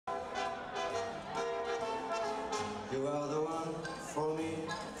You are the one for me,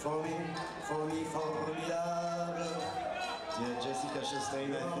 formidable. Yeah, Jessica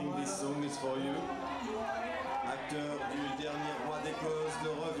Chastain, I think this song is for you. Acteur du dernier roi d'Écosse, de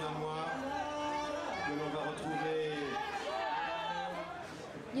Reviens-moi, que l'on va retrouver.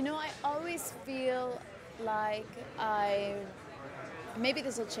 You know, I always feel like maybe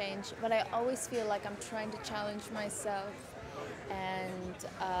this will change, but I always feel like I'm trying to challenge myself and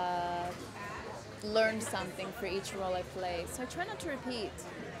learn something for each role I play. So I try not to repeat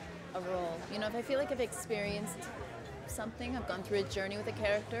a role. You know, if I feel like I've experienced something, I've gone through a journey with a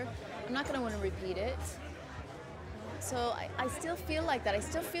character, I'm not going to want to repeat it. So I still feel like that. I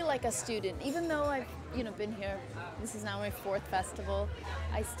still feel like a student, even though I've been here. This is now my 4th festival.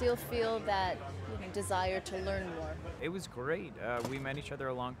 I still feel that desire to learn more. It was great. We met each other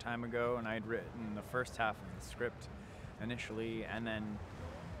a long time ago, and I had written the first half of the script initially, and then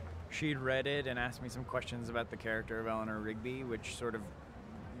she'd read it and asked me some questions about the character of Eleanor Rigby, which sort of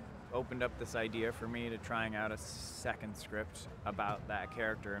opened up this idea for me to trying out a second script about that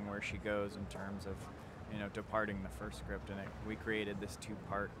character and where she goes in terms of departing the first script, and we created this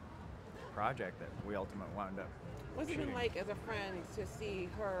 2-part project that we ultimately wound up What's it been like as a friend to see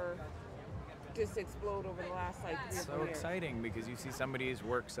her just explode over the last 3 or 4 years? So exciting, because you see somebody who's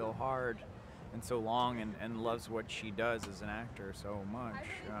worked so hard and so long and loves what she does as an actor so much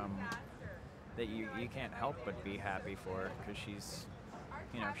that you can't help but be happy for her, because she's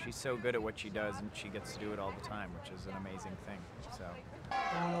so good at what she does, and she gets to do it all the time, which is an amazing thing. So.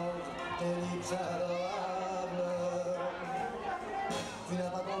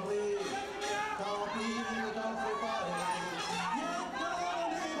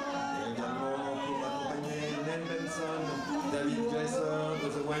 Ned Benson, Weixler de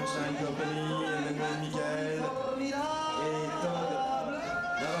the Weixler Company, Eleanor Rigby, et Todd.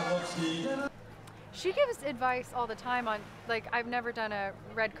 She gives advice all the time on, I've never done a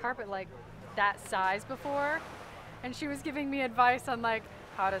red carpet like that size before, and she was giving me advice on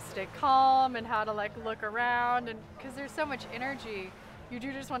how to stay calm and how to look around, and because there's so much energy, you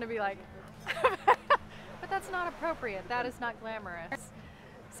do just want to be but that's not appropriate, that is not glamorous.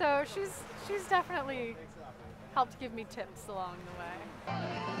 So she's definitely helped give me tips along the way.